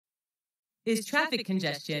Is traffic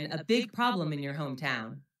congestion a big problem in your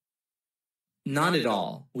hometown? Not at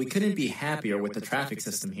all. We couldn't be happier with the traffic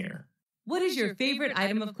system here. What is your favorite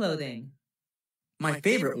item of clothing? My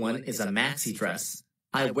favorite one is a maxi dress.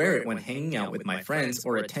 I wear it when hanging out with my friends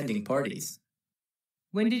or attending parties.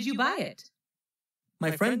 When did you buy it? My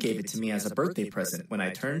friend gave it to me as a birthday present when I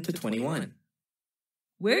turned to 21.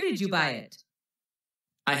 Where did you buy it?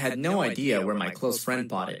 I had no idea where my close friend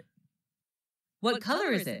bought it. What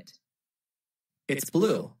color is it? It's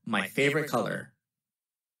blue, my favorite color.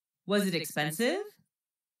 Was it expensive?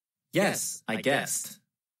 Yes, I guessed.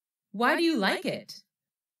 Why do you like it?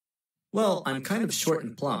 Well, I'm kind of short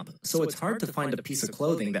and plump, so it's hard to find a piece of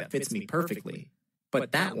clothing that fits me perfectly.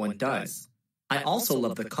 But that one does. I also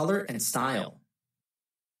love the color and style.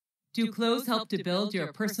 Do clothes help to build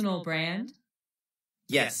your personal brand?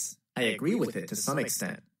 Yes, I agree with it to some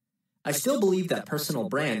extent. I still believe that personal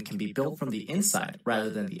brand can be built from the inside rather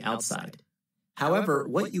than the outside. However,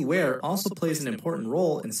 what you wear also plays an important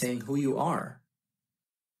role in saying who you are.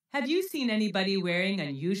 Have you seen anybody wearing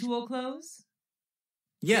unusual clothes?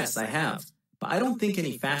 Yes, I have, but I don't think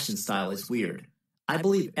any fashion style is weird. I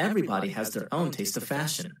believe everybody has their own taste of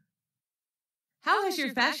fashion. How has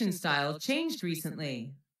your fashion style changed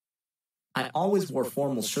recently? I always wore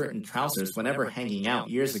formal shirt and trousers whenever hanging out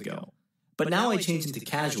years ago, but now I change into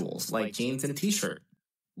casuals like jeans and t-shirt.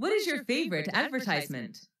 What is your favorite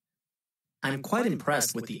advertisement? I'm quite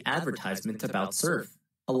impressed with the advertisement about Surf,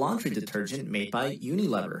 a laundry detergent made by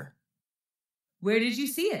Unilever. Where did you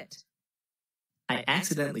see it? I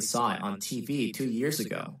accidentally saw it on TV 2 years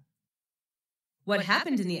ago. What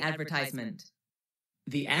happened in the advertisement?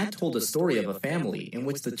 The ad told a story of a family in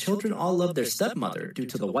which the children all loved their stepmother due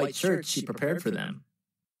to the white shirt she prepared for them.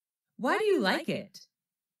 Why do you like it?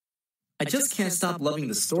 I just can't stop loving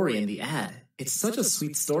the story in the ad. It's such a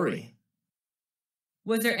sweet story.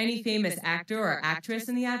 Was there any famous actor or actress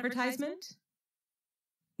in the advertisement?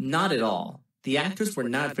 Not at all. The actors were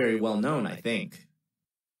not very well known, I think.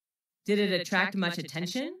 Did it attract much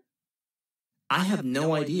attention? I have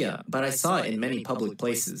no idea, but I saw it in many public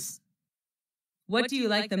places. What do you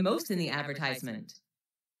like the most in the advertisement?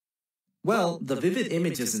 Well, the vivid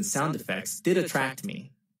images and sound effects did attract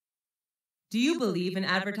me. Do you believe in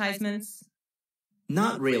advertisements?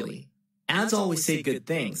 Not really. Ads always say good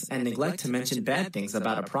things and neglect to mention bad things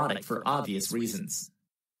about a product for obvious reasons.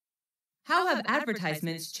 How have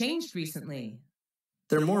advertisements changed recently?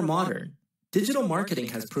 They're more modern. Digital marketing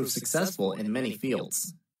has proved successful in many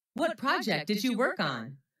fields. What project did you work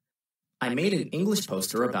on? I made an English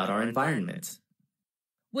poster about our environment.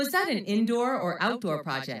 Was that an indoor or outdoor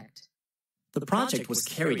project? The project was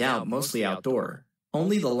carried out mostly outdoor.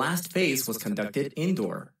 Only the last phase was conducted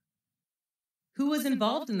indoor. Who was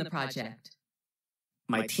involved in the project?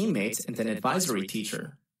 My teammates and an advisory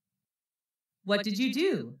teacher. What did you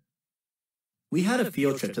do? We had a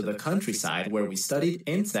field trip to the countryside where we studied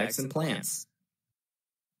insects and plants.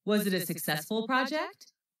 Was it a successful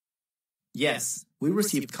project? Yes, we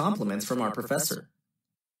received compliments from our professor.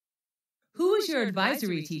 Who was your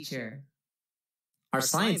advisory teacher? Our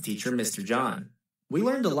science teacher, Mr. John. We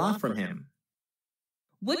learned a lot from him.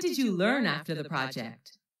 What did you learn after the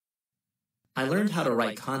project? I learned how to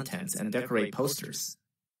write contents and decorate posters.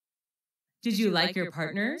 Did you like your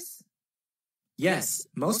partners? Yes,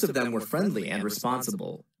 most of them were friendly and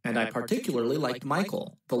responsible, and I particularly liked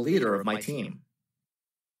Michael, the leader of my team.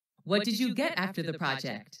 What did you get after the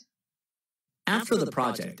project? After the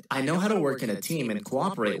project, I know how to work in a team and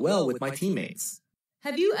cooperate well with my teammates.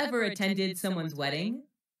 Have you ever attended someone's wedding?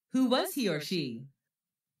 Who was he or she?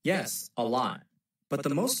 Yes, a lot. But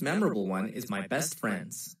the most memorable one is my best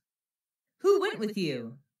friend's. Who went with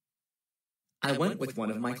you? I went with one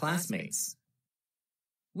of my classmates.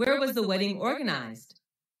 Where was the wedding organized?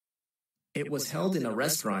 It was held in a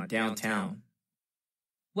restaurant downtown.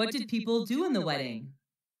 What did people do in the wedding?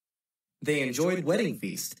 They enjoyed wedding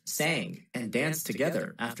feast, sang, and danced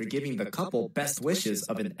together after giving the couple best wishes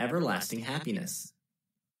of an everlasting happiness.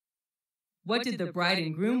 What did the bride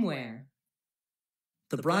and groom wear?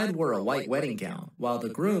 The bride wore a white wedding gown, while the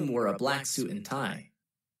groom wore a black suit and tie.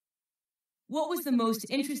 What was the most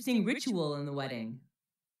interesting ritual in the wedding?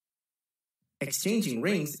 Exchanging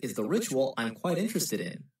rings is the ritual I'm quite interested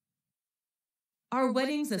in. Are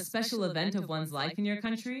weddings a special event of one's life in your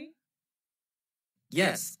country?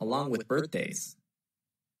 Yes, along with birthdays.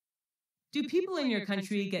 Do people in your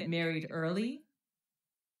country get married early?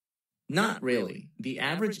 Not really. The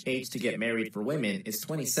average age to get married for women is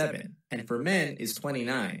 27, and for men is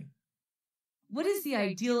 29. What is the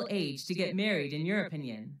ideal age to get married in your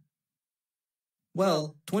opinion?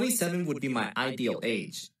 Well, 27 would be my ideal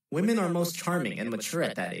age, Women are most charming and mature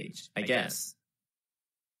at that age, I guess.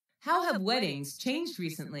 How have weddings changed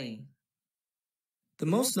recently? The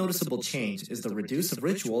most noticeable change is the reduce of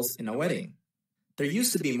rituals in a wedding. There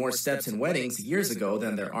used to be more steps in weddings years ago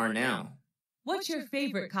than there are now. What's your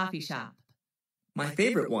favorite coffee shop? My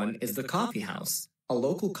favorite one is the Coffee House, a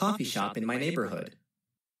local coffee shop in my neighborhood.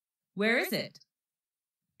 Where is it?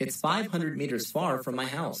 It's 500 meters far from my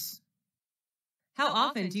house. How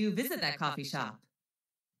often do you visit that coffee shop?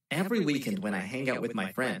 Every weekend when I hang out with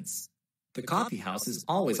my friends. The coffee house is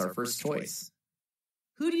always our first choice.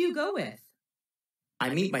 Who do you go with? I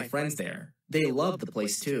meet my friends there. They love the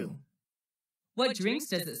place too. What drinks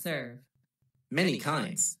does it serve? Many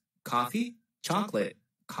kinds. Coffee, chocolate,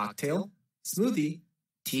 cocktail, smoothie,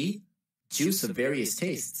 tea, juice of various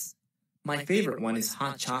tastes. My favorite one is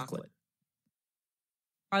hot chocolate.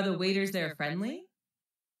 Are the waiters there friendly?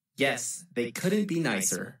 Yes, they couldn't be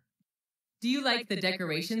nicer. Do you like the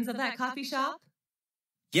decorations of that coffee shop?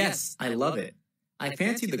 Yes, I love it. I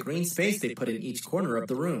fancy the green space they put in each corner of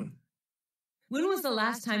the room. When was the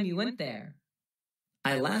last time you went there?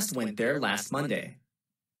 I last went there last Monday.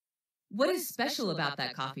 What is special about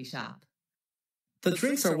that coffee shop? The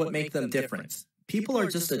drinks are what make them different. People are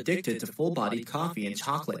just addicted to full-bodied coffee and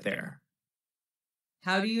chocolate there.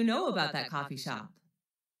 How do you know about that coffee shop?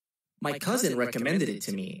 My cousin recommended it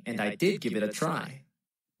to me, and I did give it a try.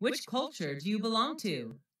 Which culture do you belong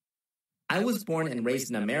to? I was born and raised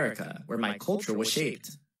in America, where my culture was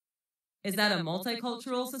shaped. Is that a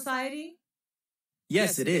multicultural society?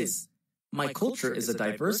 Yes, it is. My culture is a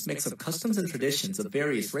diverse mix of customs and traditions of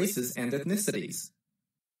various races and ethnicities.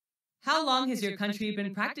 How long has your country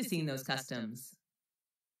been practicing those customs?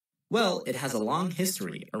 Well, it has a long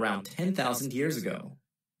history, around 10,000 years ago.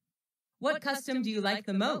 What custom do you like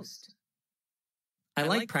the most? I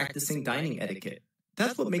like practicing dining etiquette.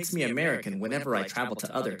 That's what makes me American whenever I travel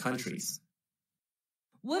to other countries.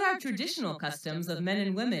 What are traditional customs of men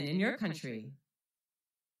and women in your country?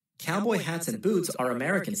 Cowboy hats and boots are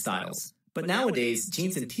American styles, but nowadays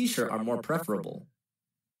jeans and t-shirt are more preferable.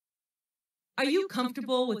 Are you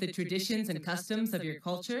comfortable with the traditions and customs of your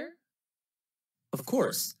culture? Of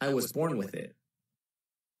course, I was born with it.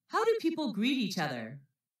 How do people greet each other?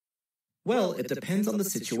 Well, it depends on the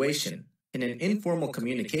situation. In an informal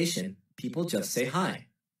communication, people just say hi.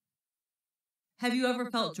 Have you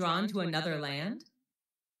ever felt drawn to another land?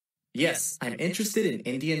 Yes, I'm interested in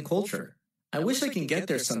Indian culture. I wish I can get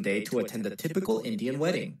there someday to attend a typical Indian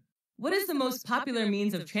wedding. What is the most popular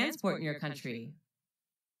means of transport in your country?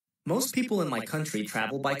 Most people in my country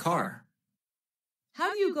travel by car.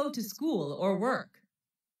 How do you go to school or work?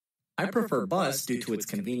 I prefer bus due to its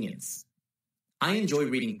convenience. I enjoy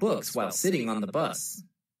reading books while sitting on the bus.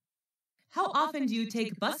 How often do you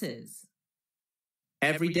take buses?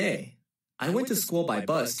 Every day. I went to school by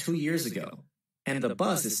bus 2 years ago, and the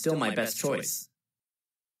bus is still my best choice.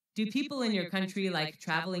 Do people in your country like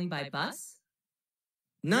traveling by bus?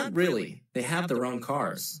 Not really. They have their own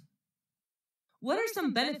cars. What are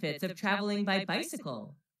some benefits of traveling by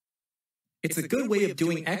bicycle? It's a good way of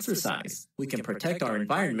doing exercise. We can protect our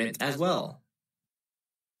environment as well.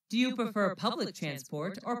 Do you prefer public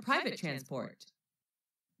transport or private transport?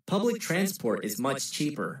 Public transport is much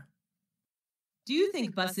cheaper. Do you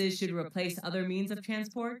think buses should replace other means of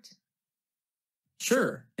transport?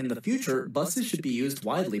 Sure, in the future, buses should be used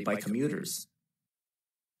widely by commuters.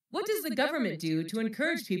 What does the government do to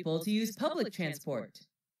encourage people to use public transport?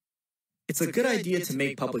 It's a good idea to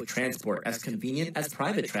make public transport as convenient as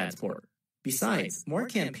private transport. Besides, more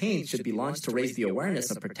campaigns should be launched to raise the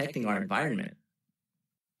awareness of protecting our environment.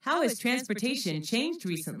 How has transportation changed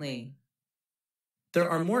recently? There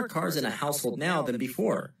are more cars in a household now than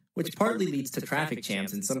before, which partly leads to traffic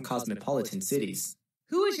jams in some cosmopolitan cities.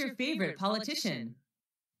 Who is your favorite politician?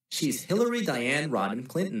 She's Hillary Diane Rodham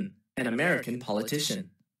Clinton, an American politician.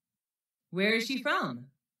 Where is she from?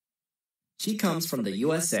 She comes from the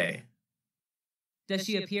USA. Does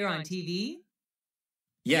she appear on TV?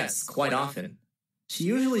 Yes, quite often. She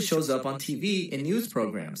usually shows up on TV in news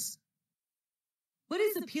programs. What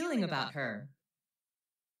is appealing about her?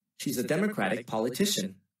 She's a Democratic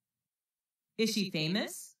politician. Is she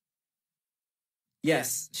famous?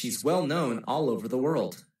 Yes, she's well known all over the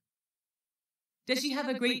world. Does she have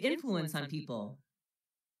a great influence on people?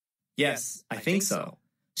 Yes, I think so.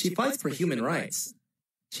 She fights for human rights.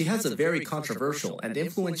 She has a very controversial and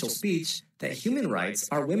influential speech that human rights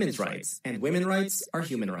are women's rights and women's rights are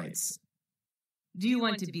human rights. Do you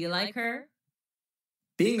want to be like her?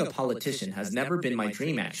 Being a politician has never been my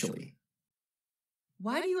dream, actually.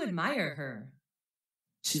 Why do you admire her?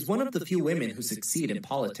 She's one of the few women who succeed in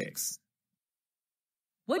politics.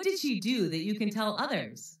 What did she do that you can tell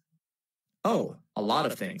others? Oh, a lot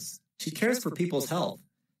of things. She cares for people's health.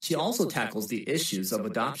 She also tackles the issues of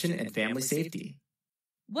adoption and family safety.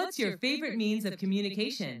 What's your favorite means of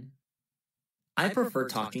communication? I prefer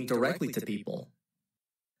talking directly to people.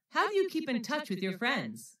 How do you keep in touch with your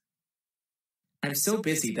friends? I'm so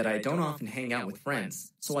busy that I don't often hang out with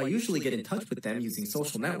friends, so I usually get in touch with them using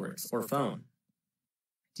social networks or phone.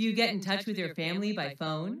 Do you get in touch with your family by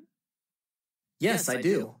phone? Yes, I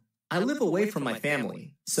do. I live away from my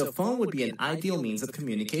family, so phone would be an ideal means of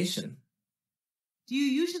communication. Do you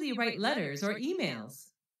usually write letters or emails?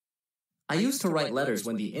 I used to write letters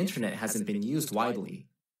when the internet hasn't been used widely.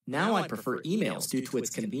 Now I prefer emails due to its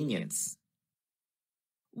convenience.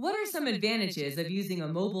 What are some advantages of using a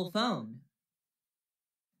mobile phone?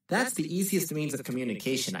 That's the easiest means of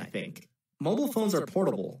communication, I think. Mobile phones are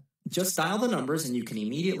portable. Just dial the numbers and you can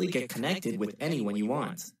immediately get connected with anyone you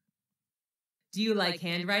want. Do you like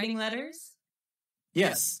handwriting letters?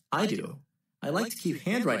 Yes, I do. I like to keep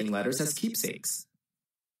handwriting letters as keepsakes.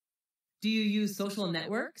 Do you use social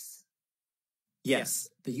networks? Yes,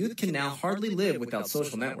 the youth can now hardly live without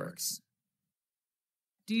social networks.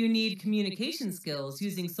 Do you need communication skills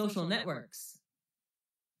using social networks?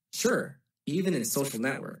 Sure, even in social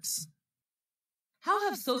networks. How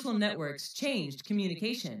have social networks changed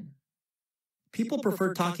communication? People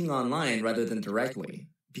prefer talking online rather than directly.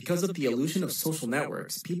 Because of the illusion of social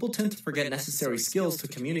networks, people tend to forget necessary skills to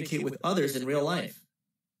communicate with others in real life.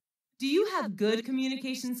 Do you have good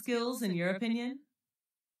communication skills in your opinion?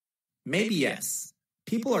 Maybe yes.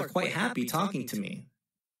 People are quite happy talking to me.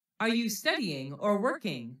 Are you studying or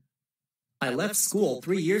working? I left school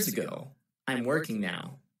 3 years ago. I'm working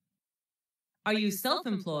now. Are you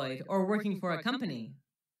self-employed or working for a company?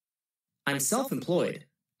 I'm self-employed.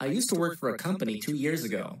 I used to work for a company 2 years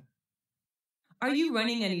ago. Are you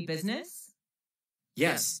running any business?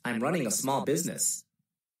 Yes, I'm running a small business.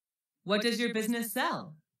 What does your business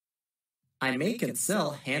sell? I make and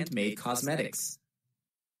sell handmade cosmetics.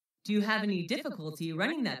 Do you have any difficulty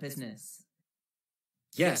running that business?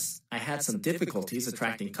 Yes, I had some difficulties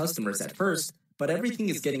attracting customers at first, but everything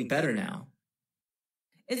is getting better now.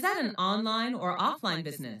 Is that an online or offline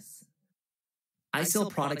business? I sell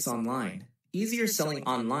products online. Easier selling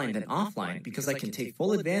online than offline because I can take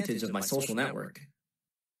full advantage of my social network.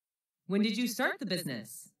 When did you start the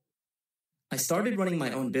business? I started running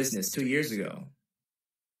my own business 2 years ago.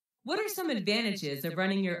 What are some advantages of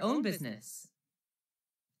running your own business?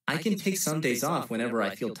 I can take some days off whenever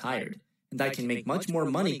I feel tired, and I can make much more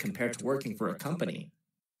money compared to working for a company.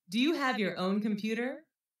 Do you have your own computer?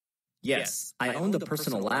 Yes, I owned a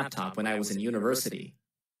personal laptop when I was in university.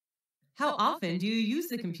 How often do you use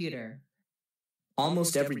the computer?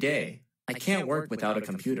 Almost every day. I can't work without a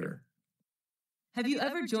computer. Have you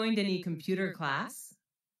ever joined any computer class?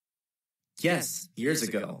 Yes, years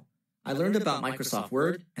ago. I learned about Microsoft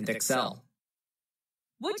Word and Excel.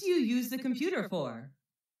 What do you use the computer for?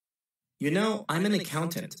 You know, I'm an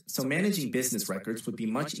accountant, so managing business records would be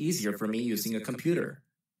much easier for me using a computer.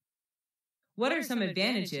 What are some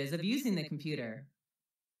advantages of using the computer?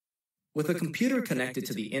 With a computer connected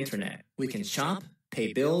to the internet, we can shop,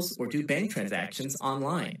 pay bills, or do bank transactions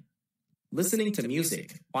online. Listening to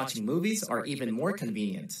music, watching movies are even more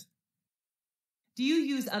convenient. Do you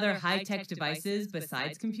use other high-tech devices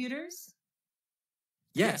besides computers?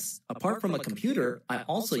 Yes, apart from a computer, I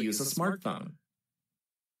also use a smartphone.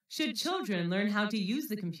 Should children learn how to use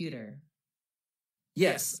the computer?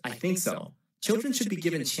 Yes, I think so. Children should be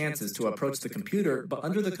given chances to approach the computer, but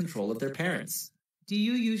under the control of their parents. Do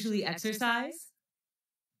you usually exercise?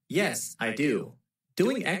 Yes, I do.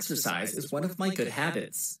 Doing exercise is one of my good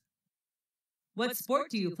habits. What sport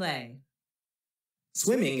do you play?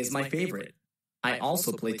 Swimming is my favorite. I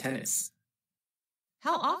also play tennis.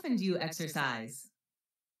 How often do you exercise?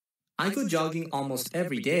 I go jogging almost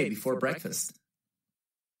every day before breakfast.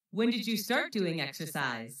 When did you start doing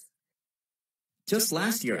exercise? Just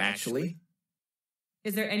last year, actually.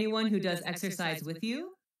 Is there anyone who does exercise with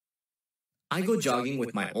you? I go jogging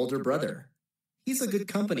with my older brother. He's a good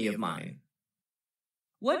company of mine.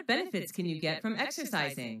 What benefits can you get from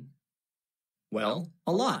exercising? Well,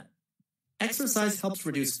 a lot. Exercise helps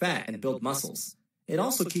reduce fat and build muscles. It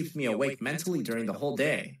also keeps me awake mentally during the whole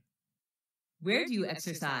day. Where do you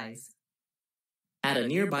exercise? At a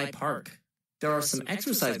nearby park. There are some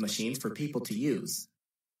exercise machines for people to use.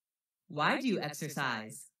 Why do you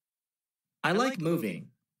exercise? I like moving.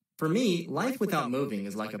 For me, life without moving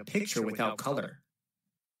is like a picture without color.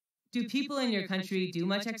 Do people in your country do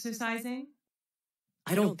much exercising?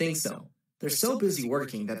 I don't think so. They're so busy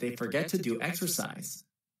working that they forget to do exercise.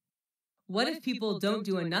 What if people don't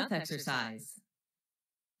do enough exercise?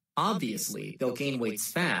 Obviously, they'll gain weight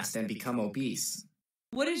fast and become obese.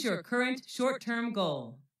 What is your current short-term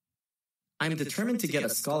goal? I'm determined to get a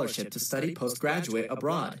scholarship to study postgraduate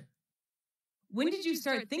abroad. When did you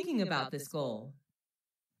start thinking about this goal?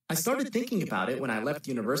 I started thinking about it when I left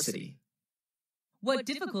university. What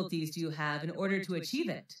difficulties do you have in order to achieve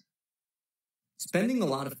it? Spending a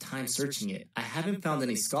lot of time searching it, I haven't found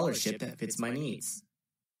any scholarship that fits my needs.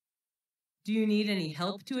 Do you need any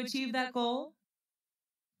help to achieve that goal?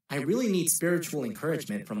 I really need spiritual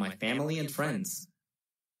encouragement from my family and friends.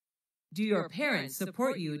 Do your parents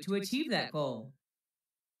support you to achieve that goal?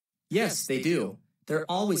 Yes, they do. They're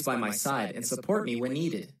always by my side and support me when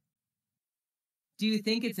needed. Do you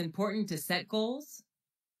think it's important to set goals?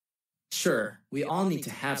 Sure, we all need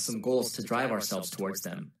to have some goals to drive ourselves towards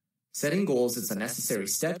them. Setting goals is a necessary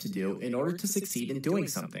step to do in order to succeed in doing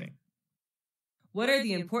something. What are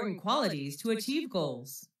the important qualities to achieve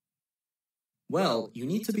goals? Well, you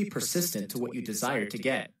need to be persistent to what you desire to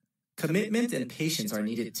get. Commitment and patience are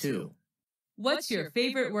needed too. What's your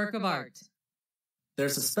favorite work of art?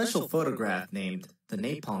 There's a special photograph named The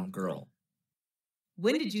Napalm Girl.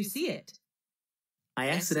 When did you see it? I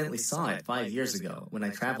accidentally saw it 5 years ago when I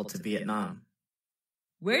traveled to Vietnam.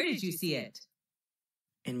 Where did you see it?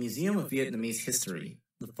 In Museum of Vietnamese History,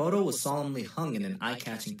 the photo was solemnly hung in an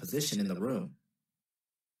eye-catching position in the room.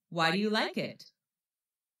 Why do you like it?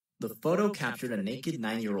 The photo captured a naked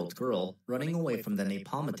 9-year-old girl running away from the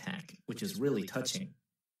napalm attack, which is really touching.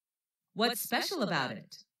 What's special about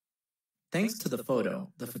it? Thanks to the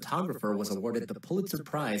photo, the photographer was awarded the Pulitzer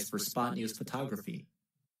Prize for spot news photography.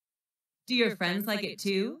 Do your friends like it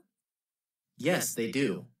too? Yes, they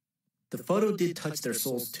do. The photo did touch their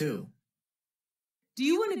souls too. Do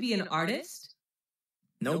you want to be an artist?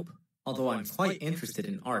 Nope, although I'm quite interested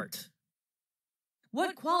in art.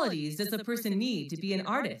 What qualities does a person need to be an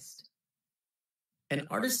artist? An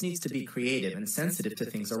artist needs to be creative and sensitive to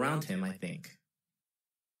things around him, I think.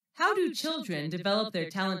 How do children develop their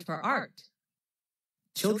talent for art?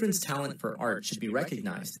 Children's talent for art should be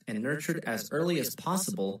recognized and nurtured as early as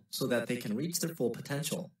possible so that they can reach their full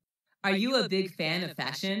potential. Are you a big fan of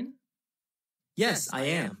fashion? Yes, I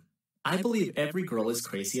am. I believe every girl is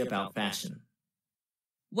crazy about fashion.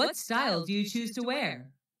 What style do you choose to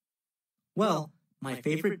wear? Well, my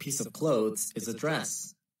favorite piece of clothes is a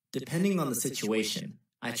dress. Depending on the situation,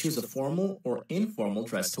 I choose a formal or informal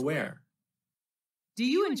dress to wear. Do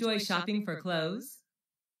you enjoy shopping for clothes?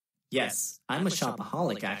 Yes, I'm a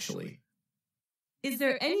shopaholic actually. Is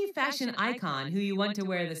there any fashion icon who you want to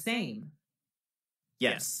wear the same?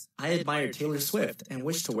 Yes, I admire Taylor Swift and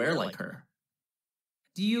wish to wear like her.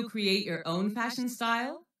 Do you create your own fashion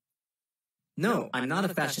style? No, I'm not a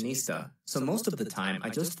fashionista, so most of the time I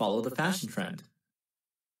just follow the fashion trend.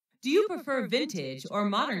 Do you prefer vintage or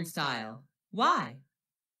modern style? Why?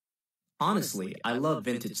 Honestly, I love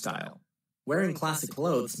vintage style. Wearing classic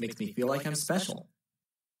clothes makes me feel like I'm special.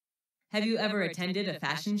 Have you ever attended a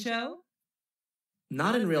fashion show?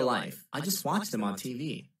 Not in real life, I just watch them on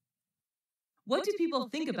TV. What do people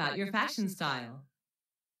think about your fashion style?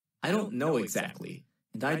 I don't know exactly,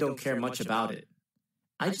 and I don't care much about it.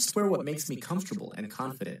 I just wear what makes me comfortable and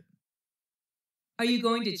confident. Are you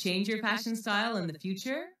going to change your fashion style in the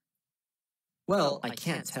future? Well, I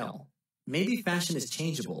can't tell. Maybe fashion is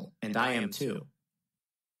changeable, and I am too.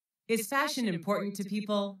 Is fashion important to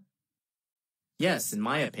people? Yes, in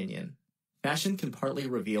my opinion. Fashion can partly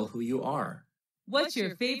reveal who you are. What's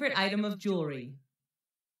your favorite item of jewelry?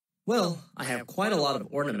 Well, I have quite a lot of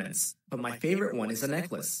ornaments, but my favorite one is a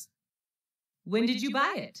necklace. When did you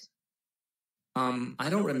buy it? I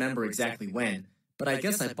don't remember exactly when, but I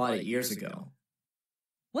guess I bought it years ago.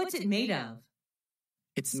 What's it made of?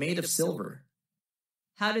 It's made of silver.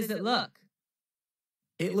 How does it look?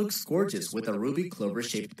 It looks gorgeous with a ruby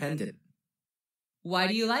clover-shaped pendant. Why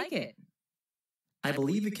do you like it? I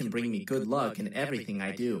believe it can bring me good luck in everything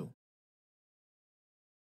I do.